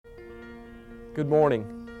Good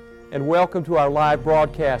morning, and welcome to our live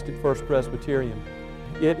broadcast at First Presbyterian.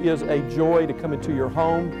 It is a joy to come into your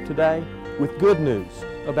home today with good news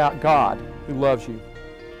about God who loves you.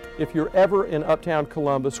 If you're ever in Uptown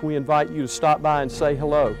Columbus, we invite you to stop by and say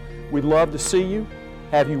hello. We'd love to see you,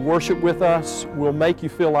 have you worship with us. We'll make you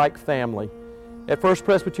feel like family. At First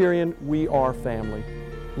Presbyterian, we are family.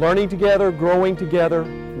 Learning together, growing together,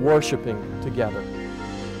 worshiping together.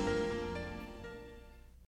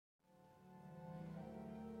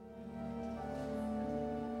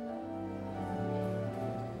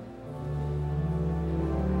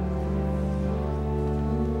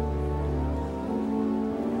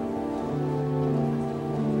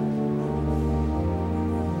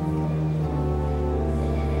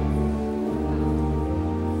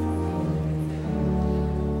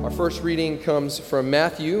 First reading comes from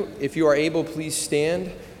Matthew. If you are able, please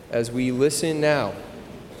stand as we listen now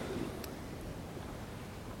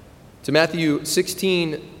to Matthew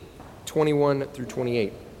 16, 21 through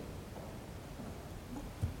 28.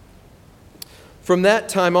 From that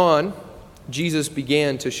time on, Jesus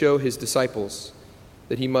began to show his disciples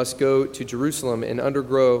that he must go to Jerusalem and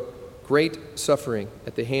undergo great suffering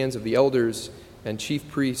at the hands of the elders and chief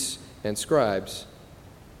priests and scribes,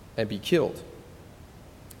 and be killed,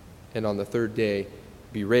 and on the third day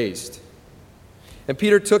be raised. And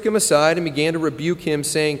Peter took him aside and began to rebuke him,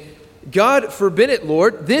 saying, God forbid it,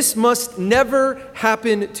 Lord, this must never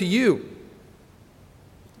happen to you.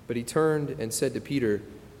 But he turned and said to Peter,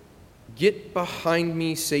 Get behind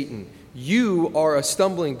me, Satan. You are a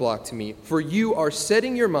stumbling block to me, for you are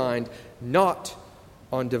setting your mind not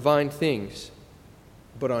on divine things,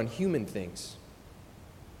 but on human things.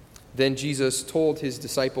 Then Jesus told his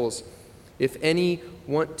disciples, If any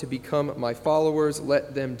want to become my followers,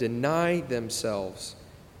 let them deny themselves,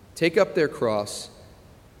 take up their cross,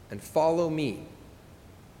 and follow me.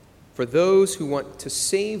 For those who want to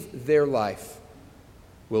save their life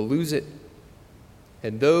will lose it,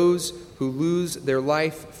 and those who lose their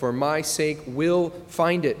life for my sake will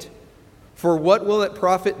find it. For what will it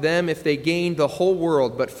profit them if they gain the whole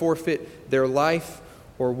world but forfeit their life?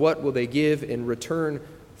 Or what will they give in return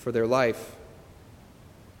for their life?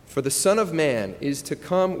 For the Son of Man is to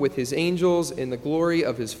come with his angels in the glory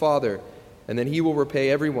of his Father, and then he will repay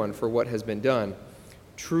everyone for what has been done.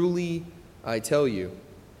 Truly, I tell you,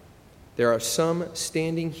 there are some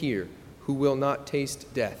standing here who will not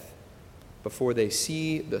taste death before they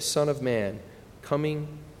see the Son of Man coming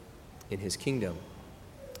in his kingdom.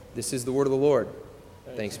 This is the word of the Lord.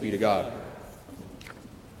 Thanks be to God.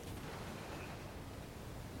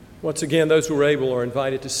 Once again, those who are able are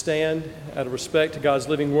invited to stand out of respect to God's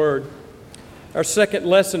living word. Our second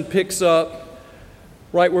lesson picks up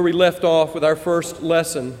right where we left off with our first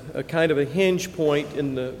lesson, a kind of a hinge point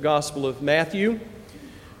in the Gospel of Matthew,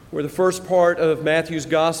 where the first part of Matthew's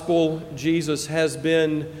Gospel, Jesus has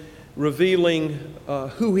been revealing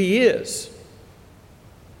who he is.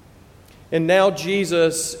 And now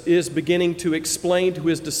Jesus is beginning to explain to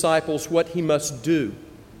his disciples what he must do.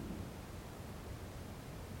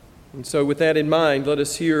 And so with that in mind, let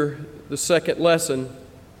us hear the second lesson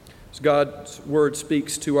as God's word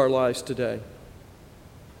speaks to our lives today.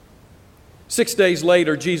 6 days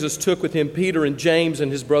later, Jesus took with him Peter and James and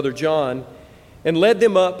his brother John and led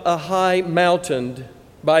them up a high mountain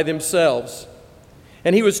by themselves.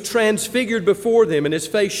 And he was transfigured before them, and his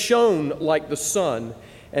face shone like the sun,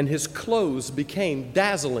 and his clothes became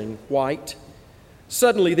dazzling white.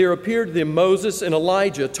 Suddenly there appeared to them Moses and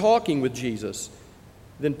Elijah talking with Jesus.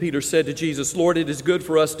 Then Peter said to Jesus, Lord, it is good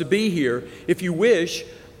for us to be here. If you wish,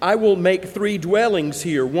 I will make 3 dwellings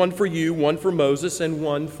here, one for you, one for Moses, and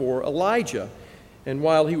one for Elijah. And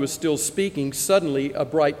while he was still speaking, suddenly a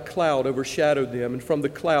bright cloud overshadowed them, and from the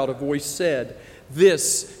cloud a voice said,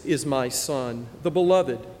 This is my Son, the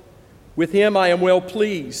beloved. With him I am well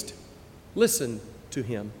pleased. Listen to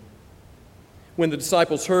him. When the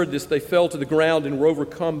disciples heard this, they fell to the ground and were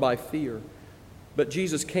overcome by fear. But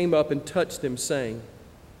Jesus came up and touched them, saying,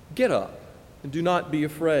 Get up and do not be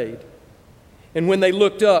afraid. And when they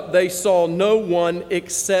looked up, they saw no one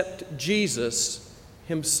except Jesus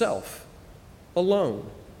himself alone.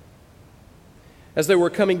 As they were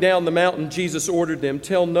coming down the mountain, Jesus ordered them,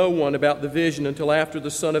 Tell no one about the vision until after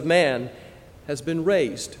the Son of Man has been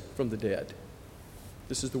raised from the dead.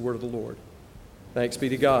 This is the word of the Lord. Thanks be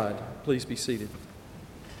to God. Please be seated.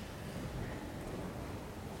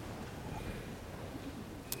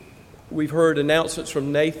 We've heard announcements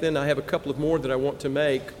from Nathan. I have a couple of more that I want to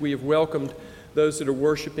make. We have welcomed those that are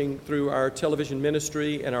worshiping through our television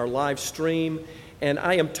ministry and our live stream. And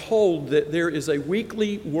I am told that there is a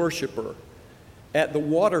weekly worshiper at the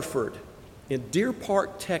Waterford in Deer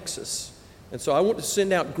Park, Texas, And so I want to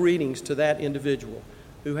send out greetings to that individual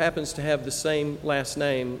who happens to have the same last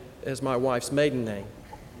name as my wife's maiden name.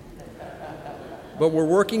 But we're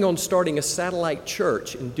working on starting a satellite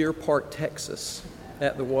church in Deer Park, Texas,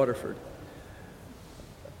 at the Waterford.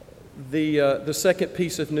 The second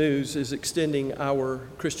piece of news is extending our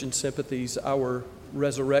Christian sympathies, our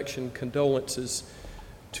resurrection condolences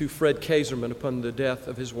to Fred Kaiserman upon the death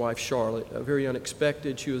of his wife, Charlotte. Very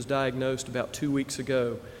unexpected. She was diagnosed about 2 weeks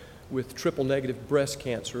ago with triple-negative breast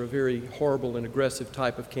cancer, a very horrible and aggressive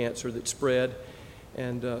type of cancer that spread.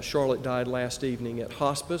 And Charlotte died last evening at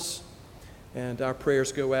hospice. And our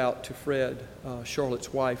prayers go out to Fred, Charlotte's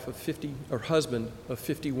husband of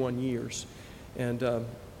 51 years. And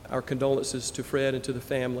our condolences to Fred and to the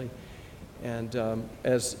family. And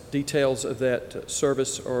as details of that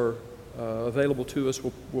service are available to us,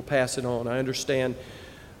 we'll pass it on. I understand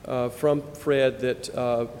from Fred that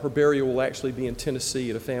her burial will actually be in Tennessee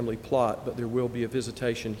at a family plot, but there will be a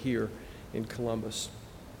visitation here in Columbus.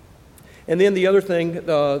 And then the other thing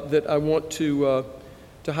that I want to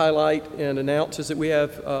highlight and announce is that we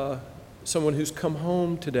have someone who's come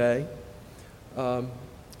home today.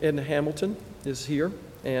 Edna Hamilton is here,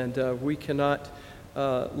 and we cannot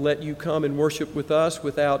let you come and worship with us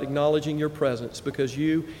without acknowledging your presence, because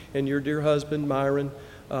you and your dear husband, Myron,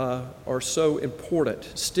 are so important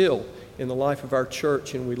still in the life of our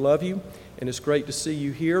church, and we love you, and it's great to see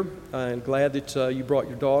you here. I'm glad that you brought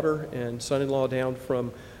your daughter and son-in-law down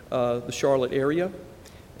from the Charlotte area,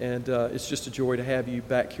 and it's just a joy to have you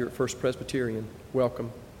back here at First Presbyterian.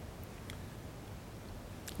 Welcome.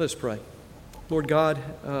 Let's pray. Lord God,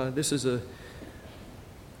 this is a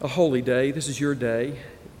holy day. This is your day,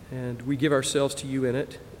 and we give ourselves to you in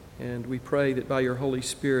it, and we pray that by your Holy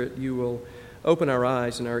Spirit you will open our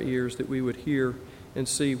eyes and our ears, that we would hear and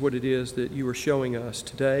see what it is that you are showing us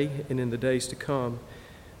today and in the days to come,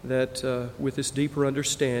 that with this deeper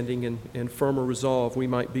understanding and firmer resolve, we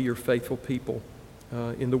might be your faithful people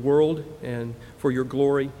in the world, and for your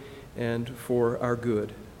glory and for our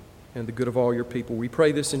good and the good of all your people. We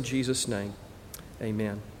pray this in Jesus' name.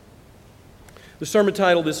 Amen. The sermon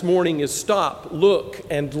title this morning is Stop, Look,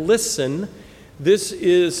 and Listen. This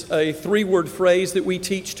is a three-word phrase that we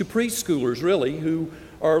teach to preschoolers, really, who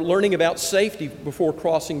are learning about safety before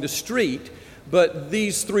crossing the street. But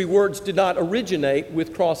these three words did not originate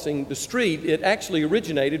with crossing the street. It actually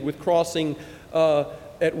originated with crossing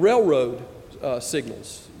at railroad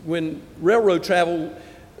signals. When railroad travel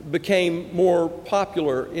became more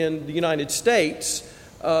popular in the United States,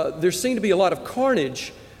 there seemed to be a lot of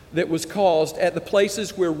carnage that was caused at the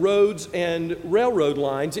places where roads and railroad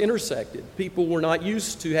lines intersected. People were not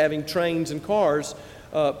used to having trains and cars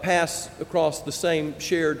pass across the same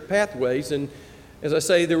shared pathways, and as I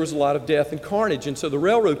say, there was a lot of death and carnage. And so the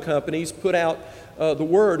railroad companies put out the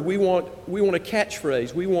word, we want a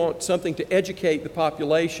catchphrase, we want something to educate the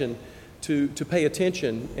population to pay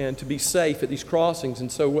attention and to be safe at these crossings.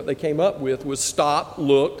 And so what they came up with was stop,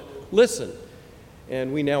 look, listen.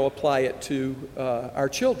 And we now apply it to our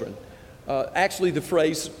children. Actually, the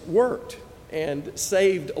phrase worked and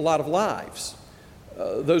saved a lot of lives.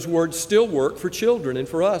 Those words still work for children and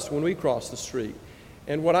for us when we cross the street.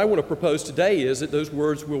 And what I want to propose today is that those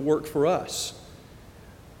words will work for us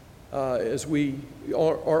as we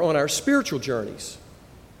are on our spiritual journeys.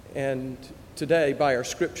 And today, by our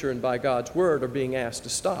scripture and by God's word, are being asked to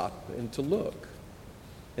stop and to look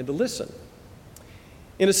and to listen.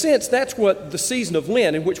 In a sense, that's what the season of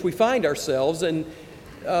Lent in which we find ourselves. And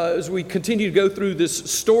as we continue to go through this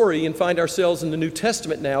story and find ourselves in the New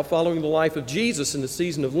Testament now, following the life of Jesus in the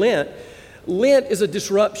season of Lent, Lent is a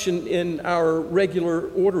disruption in our regular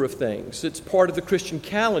order of things. It's part of the Christian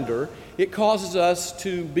calendar. It causes us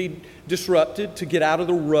to be disrupted, to get out of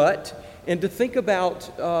the rut, and to think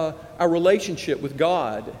about our relationship with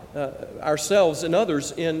God, ourselves and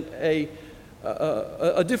others in a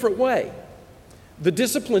different way. The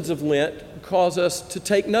disciplines of Lent cause us to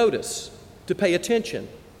take notice, to pay attention,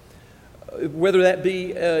 whether that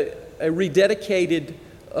be a rededicated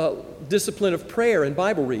discipline of prayer and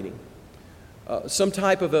Bible reading, some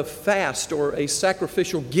type of a fast or a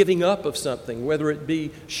sacrificial giving up of something, whether it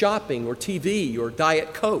be shopping or TV or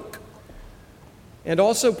Diet Coke. And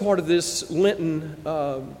also part of this Lenten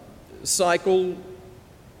cycle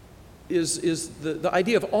is the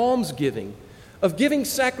idea of almsgiving, of giving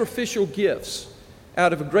sacrificial gifts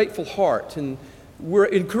out of a grateful heart. And we're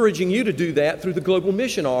encouraging you to do that through the Global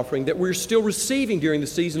Mission Offering that we're still receiving during the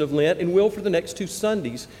season of Lent and will for the next 2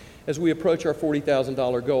 Sundays as we approach our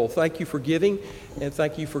 $40,000 goal. Thank you for giving, and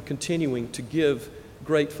thank you for continuing to give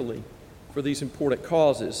gratefully for these important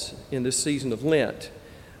causes in this season of Lent.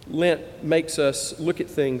 Lent makes us look at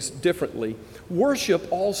things differently.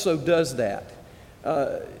 Worship also does that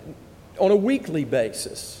on a weekly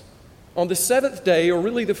basis. On the seventh day, or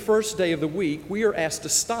really the first day of the week, we are asked to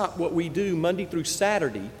stop what we do Monday through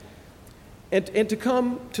Saturday and to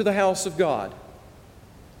come to the house of God,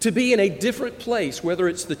 to be in a different place, whether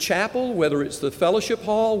it's the chapel, whether it's the fellowship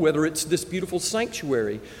hall, whether it's this beautiful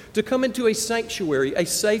sanctuary, to come into a sanctuary, a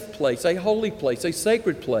safe place, a holy place, a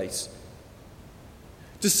sacred place,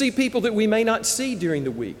 to see people that we may not see during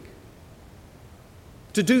the week,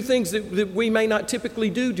 to do things that we may not typically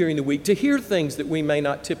do during the week, to hear things that we may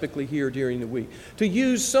not typically hear during the week, to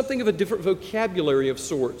use something of a different vocabulary of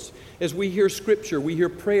sorts. As we hear Scripture, we hear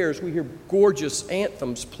prayers, we hear gorgeous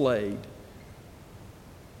anthems played.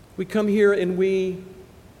 We come here and we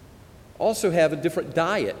also have a different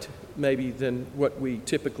diet maybe than what we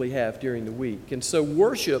typically have during the week. And so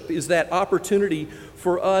worship is that opportunity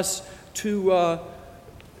for us to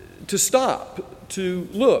stop, to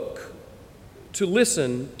look, to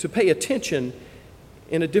listen, to pay attention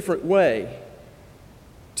in a different way,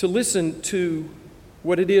 to listen to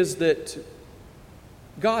what it is that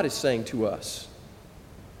God is saying to us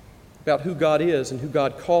about who God is and who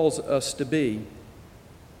God calls us to be.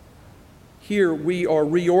 Here we are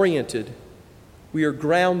reoriented, we are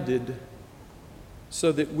grounded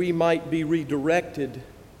so that we might be redirected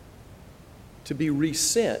to be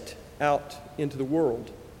resent out into the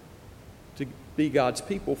world, to be God's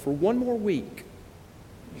people for one more week.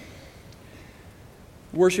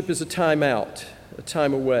 Worship is a time out, a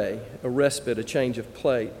time away, a respite, a change of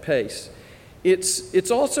pace.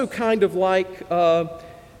 It's also kind of like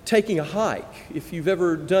taking a hike, if you've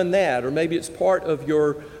ever done that, or maybe it's part of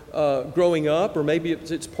your growing up, or maybe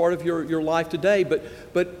it's part of your life today,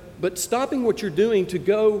 but stopping what you're doing to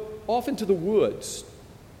go off into the woods,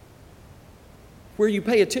 where you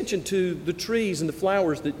pay attention to the trees and the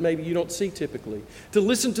flowers that maybe you don't see typically, to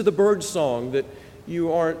listen to the bird song that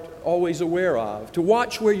you aren't always aware of, to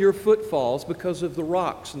watch where your foot falls because of the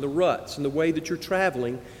rocks and the ruts and the way that you're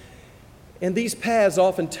traveling. And these paths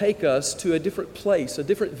often take us to a different place, a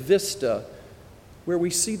different vista, where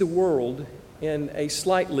we see the world in a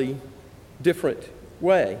slightly different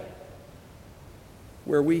way,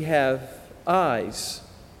 where we have eyes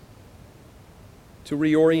to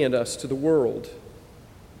reorient us to the world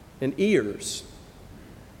and ears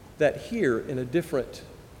that hear in a different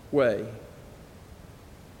way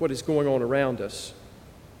what is going on around us.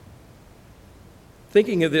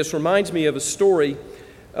 Thinking of this reminds me of a story,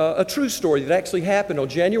 a true story that actually happened on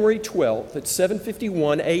January 12th at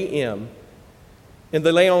 7:51 a.m. in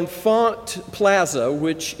the L'Enfant Plaza,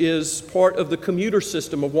 which is part of the commuter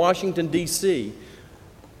system of Washington, D.C.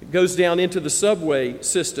 It goes down into the subway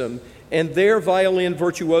system, and their violin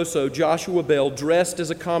virtuoso, Joshua Bell, dressed as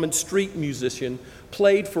a common street musician,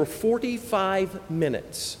 played for 45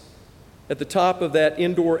 minutes at the top of that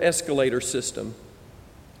indoor escalator system.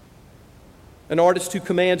 An artist who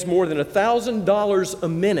commands more than $1,000 a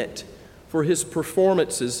minute for his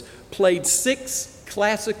performances played 6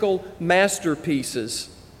 classical masterpieces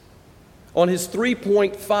on his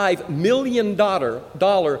 $3.5 million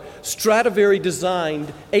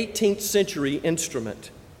Stradivari-designed 18th century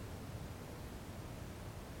instrument.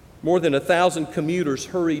 More than 1,000 commuters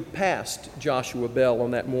hurried past Joshua Bell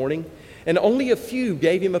on that morning, and only a few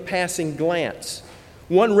gave him a passing glance.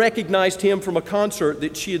 One recognized him from a concert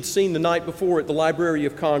that she had seen the night before at the Library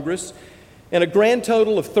of Congress, and a grand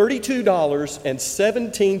total of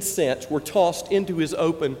 $32.17 were tossed into his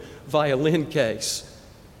open violin case.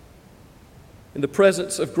 In the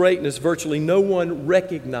presence of greatness, virtually no one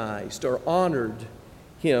recognized or honored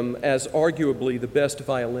him as arguably the best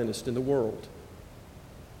violinist in the world.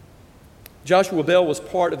 Joshua Bell was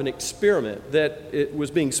part of an experiment that it was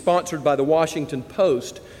being sponsored by the Washington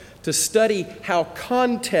Post to study how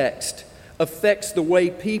context affects the way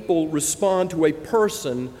people respond to a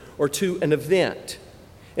person or to an event.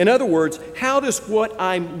 In other words, how does what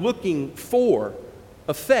I'm looking for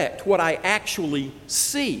affect what I actually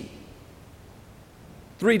see?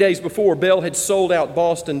 3 days before, Bell had sold out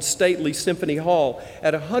Boston's stately Symphony Hall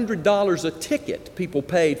at $100 a ticket people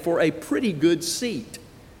paid for a pretty good seat.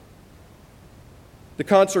 The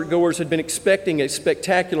concert goers had been expecting a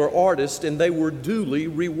spectacular artist, and they were duly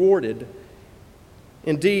rewarded.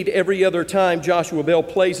 Indeed, every other time Joshua Bell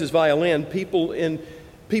plays his violin, people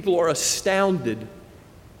are astounded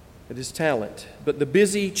at his talent. But the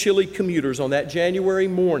busy, chilly commuters on that January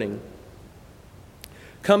morning,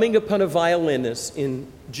 coming upon a violinist in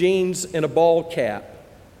jeans and a ball cap,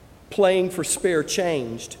 playing for spare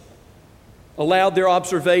change, allowed their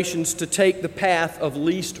observations to take the path of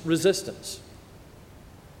least resistance.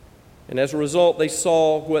 And as a result, they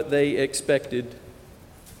saw what they expected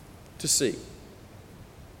to see.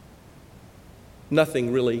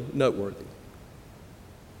 Nothing really noteworthy.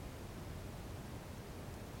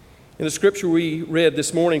 In the scripture we read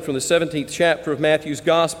this morning from the 17th chapter of Matthew's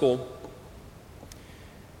Gospel,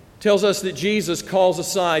 tells us that Jesus calls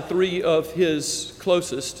aside three of his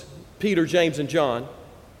closest, Peter, James, and John,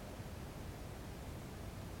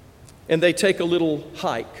 and they take a little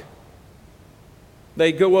hike.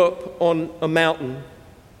 They go up on a mountain.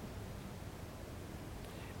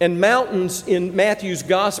 And mountains in Matthew's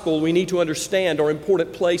Gospel, we need to understand, are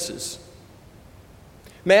important places.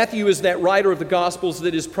 Matthew is that writer of the Gospels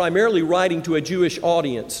that is primarily writing to a Jewish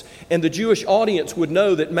audience, and the Jewish audience would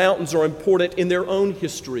know that mountains are important in their own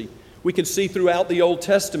history. We can see throughout the Old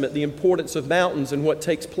Testament the importance of mountains and what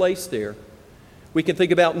takes place there. We can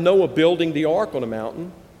think about Noah building the ark on a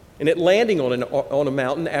mountain and it landing on a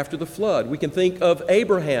mountain after the flood. We can think of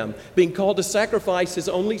Abraham being called to sacrifice his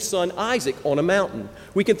only son Isaac on a mountain.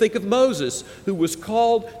 We can think of Moses, who was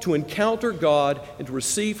called to encounter God and to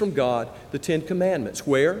receive from God the Ten Commandments.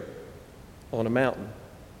 Where? On a mountain.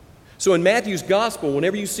 So in Matthew's Gospel,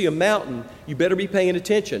 whenever you see a mountain, you better be paying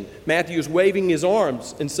attention. Matthew is waving his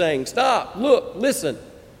arms and saying, "Stop, look, listen."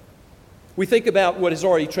 We think about what has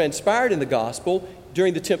already transpired in the Gospel.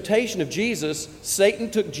 During the temptation of Jesus, Satan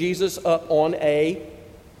took Jesus up on a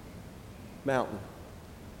mountain.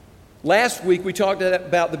 Last week we talked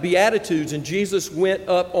about the Beatitudes, and Jesus went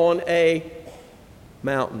up on a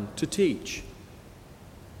mountain to teach.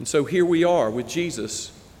 And so here we are with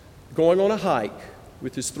Jesus going on a hike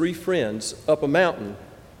with his three friends up a mountain.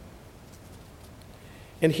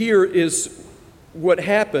 And here is what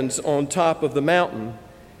happens on top of the mountain.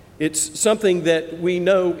 It's something that we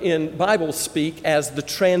know in Bible speak as the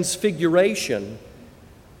Transfiguration,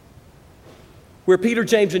 where Peter,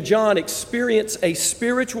 James, and John experience a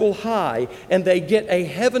spiritual high and they get a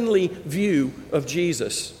heavenly view of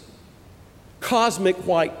Jesus. Cosmic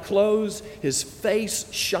white clothes, his face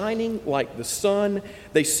shining like the sun.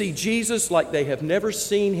 They see Jesus like they have never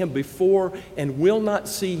seen him before and will not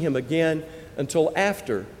see him again until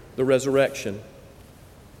after the resurrection.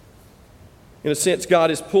 In a sense,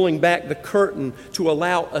 God is pulling back the curtain to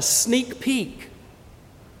allow a sneak peek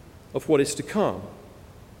of what is to come.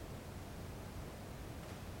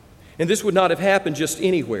 And this would not have happened just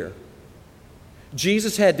anywhere.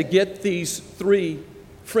 Jesus had to get these three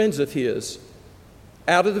friends of his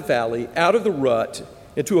out of the valley, out of the rut,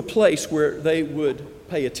 into a place where they would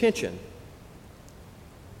pay attention.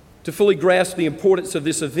 To fully grasp the importance of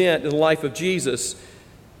this event in the life of Jesus,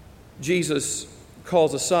 Jesus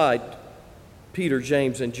calls aside Peter,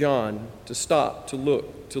 James, and John to stop, to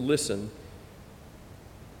look, to listen.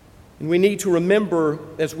 And we need to remember,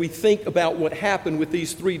 as we think about what happened with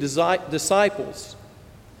these three disciples,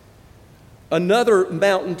 another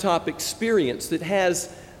mountaintop experience that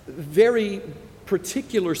has very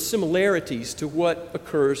particular similarities to what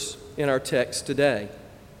occurs in our text today.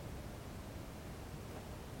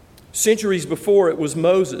 Centuries before, it was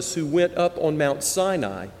Moses who went up on Mount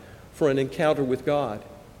Sinai for an encounter with God.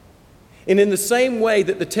 And in the same way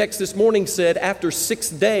that the text this morning said, after 6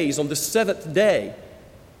 days, on the seventh day,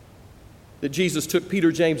 that Jesus took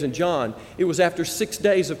Peter, James, and John, it was after 6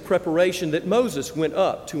 days of preparation that Moses went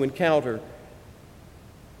up to encounter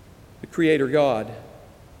the Creator God,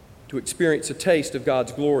 to experience a taste of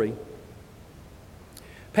God's glory.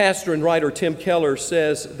 Pastor and writer Tim Keller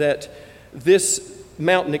says that this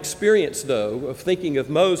mountain experience, though, of thinking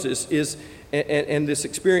of Moses is and this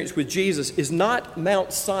experience with Jesus is not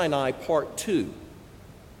Mount Sinai Part 2.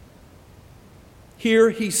 Here,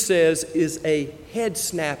 he says, is a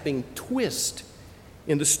head-snapping twist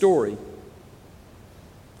in the story.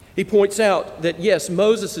 He points out that, yes,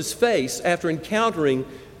 Moses' face, after encountering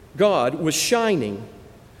God, was shining,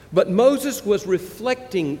 but Moses was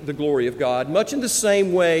reflecting the glory of God, much in the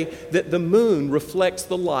same way that the moon reflects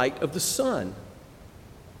the light of the sun.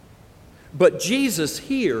 But Jesus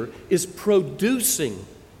here is producing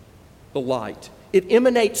the light. It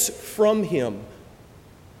emanates from him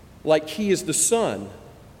like he is the sun.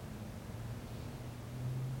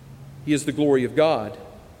 He is the glory of God.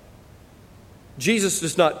 Jesus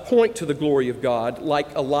does not point to the glory of God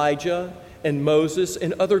like Elijah and Moses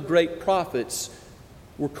and other great prophets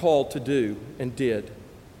were called to do and did.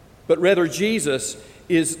 But rather, Jesus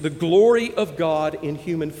is the glory of God in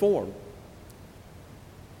human form.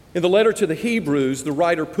 In the letter to the Hebrews, the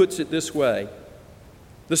writer puts it this way: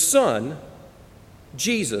 the Son,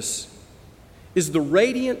 Jesus, is the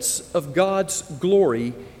radiance of God's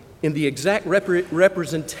glory in the exact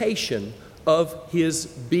representation of his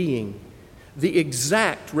being. The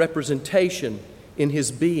exact representation in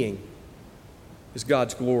his being. is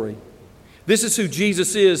God's glory. This is who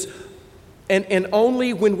Jesus is, and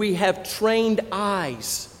only when we have trained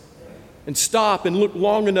eyes and stop and look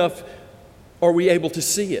long enough are we able to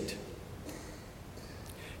see it.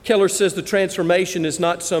 Keller says the transformation is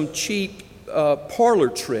not some cheap parlor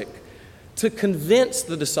trick to convince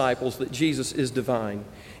the disciples that Jesus is divine.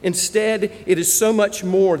 Instead, it is so much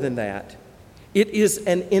more than that. It is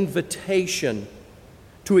an invitation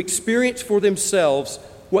to experience for themselves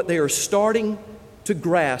what they are starting to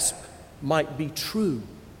grasp might be true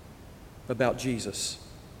about Jesus.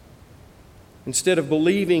 Instead of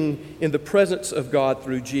believing in the presence of God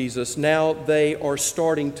through Jesus, now they are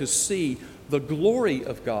starting to see the glory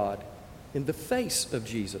of God in the face of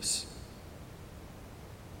Jesus.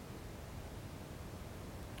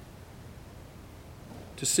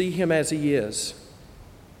 To see Him as He is,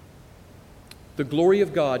 the glory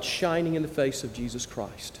of God shining in the face of Jesus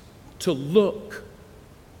Christ. To look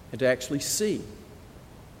and to actually see.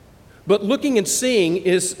 But looking and seeing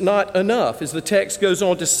is not enough. As the text goes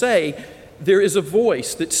on to say, there is a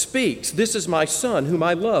voice that speaks. This is my Son whom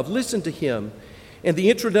I love. Listen to Him. And the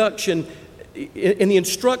introduction and the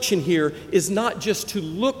instruction here is not just to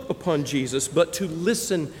look upon Jesus, but to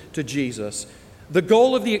listen to Jesus. The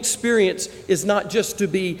goal of the experience is not just to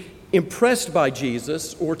be impressed by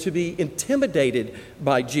Jesus or to be intimidated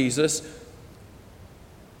by Jesus,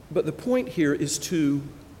 but the point here is to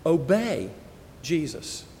obey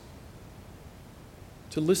Jesus.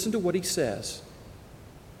 To listen to what He says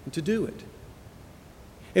and to do it.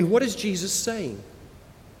 And what is Jesus saying?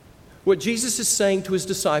 What Jesus is saying to His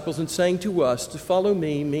disciples and saying to us, to follow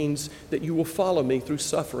me means that you will follow me through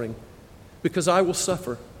suffering, because I will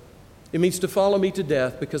suffer. It means to follow me to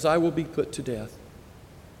death, because I will be put to death.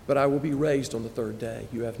 But I will be raised on the third day.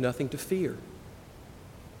 You have nothing to fear.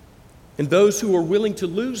 And those who are willing to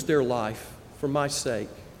lose their life for my sake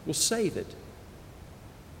will save it.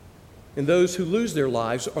 And those who lose their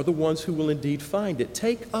lives are the ones who will indeed find it.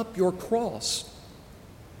 Take up your cross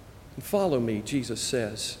and follow me, Jesus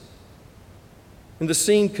says. And the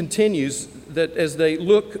scene continues that as they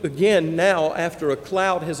look again now after a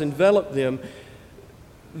cloud has enveloped them,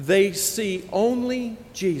 they see only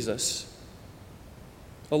Jesus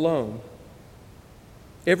alone.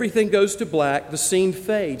 Everything goes to black, the scene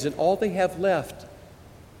fades, and all they have left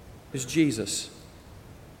is Jesus.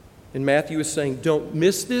 And Matthew is saying, don't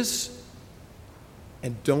miss this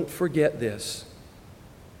and don't forget this.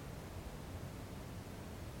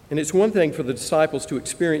 And it's one thing for the disciples to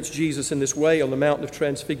experience Jesus in this way on the Mountain of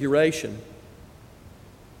Transfiguration,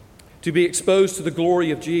 to be exposed to the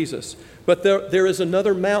glory of Jesus. But there is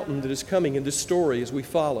another mountain that is coming in this story as we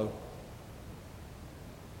follow.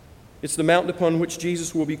 It's the mountain upon which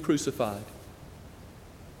Jesus will be crucified,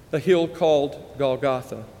 a hill called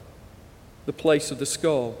Golgotha, the place of the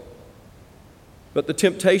skull. But the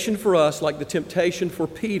temptation for us, like the temptation for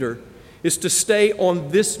Peter, is to stay on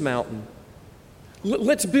this mountain.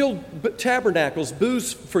 Let's build tabernacles,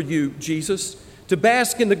 booths for you, Jesus, to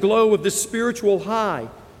bask in the glow of this spiritual high.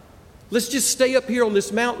 Let's just stay up here on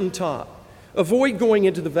this mountaintop. Avoid going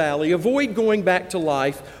into the valley. Avoid going back to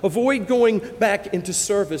life. Avoid going back into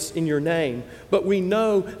service in your name. But we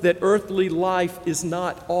know that earthly life is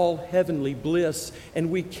not all heavenly bliss,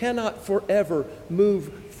 and we cannot forever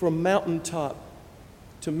move from mountaintop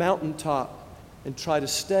to mountaintop and try to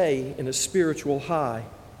stay in a spiritual high.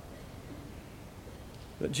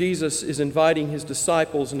 But Jesus is inviting His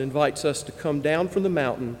disciples and invites us to come down from the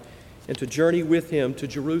mountain and to journey with Him to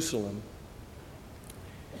Jerusalem.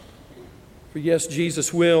 For yes,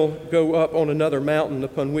 Jesus will go up on another mountain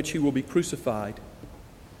upon which He will be crucified.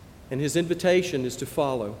 And His invitation is to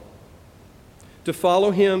follow. To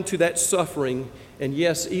follow Him to that suffering, and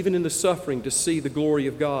yes, even in the suffering, to see the glory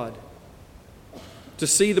of God. To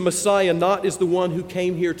see the Messiah not as the one who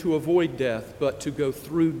came here to avoid death, but to go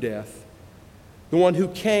through death. The one who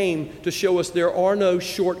came to show us there are no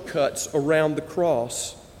shortcuts around the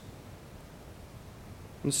cross.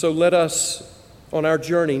 And so let us, on our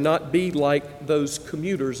journey, not be like those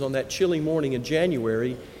commuters on that chilly morning in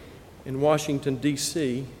January in Washington,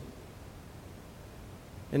 D.C.,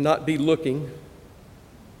 and not be looking,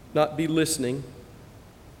 not be listening.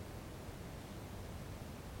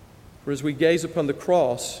 For as we gaze upon the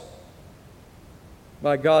cross,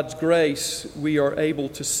 by God's grace, we are able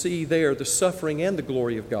to see there the suffering and the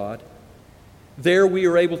glory of God. There we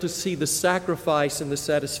are able to see the sacrifice and the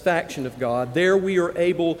satisfaction of God. There we are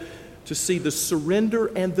able to see the surrender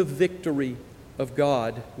and the victory of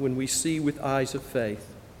God when we see with eyes of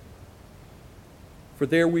faith. For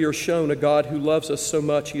there we are shown a God who loves us so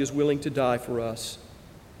much He is willing to die for us.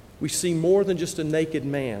 We see more than just a naked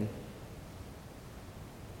man.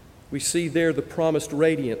 We see there the promised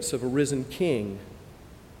radiance of a risen King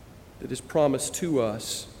that is promised to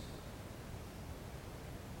us.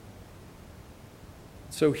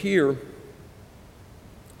 So here,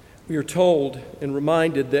 we are told and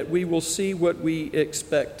reminded that we will see what we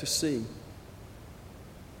expect to see.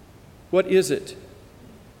 What is it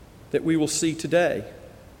that we will see today?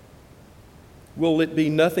 Will it be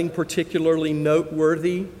nothing particularly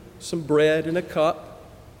noteworthy, some bread and a cup?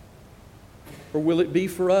 Or will it be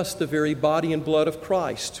for us the very body and blood of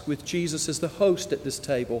Christ, with Jesus as the host at this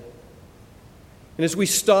table? And as we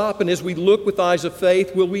stop and as we look with eyes of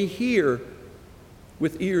faith, will we hear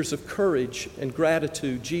with ears of courage and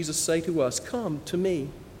gratitude Jesus say to us, "Come to me.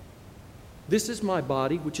 This is my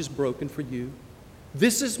body which is broken for you.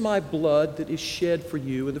 This is my blood that is shed for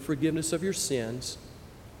you in the forgiveness of your sins.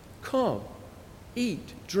 Come,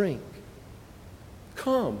 eat, drink.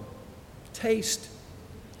 Come, taste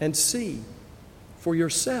and see for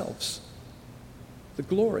yourselves the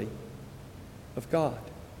glory of God."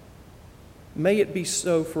 May it be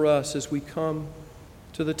so for us as we come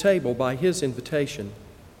to the table by His invitation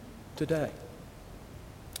today.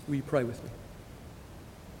 Will you pray with me?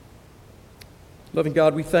 Loving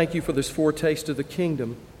God, we thank you for this foretaste of the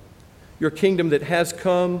kingdom, your kingdom that has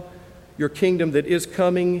come, your kingdom that is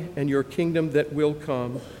coming, and your kingdom that will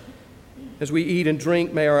come. As we eat and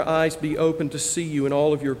drink, may our eyes be open to see you in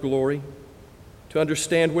all of your glory, to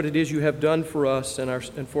understand what it is you have done for us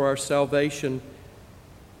and for our salvation,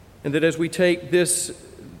 and that as we take this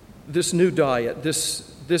new diet,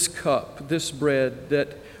 this cup, this bread,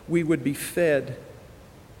 that we would be fed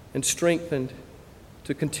and strengthened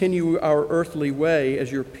to continue our earthly way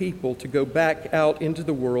as your people, to go back out into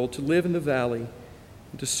the world, to live in the valley,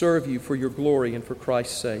 and to serve you for your glory and for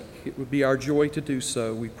Christ's sake. It would be our joy to do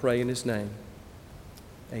so, we pray in his name.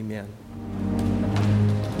 Amen.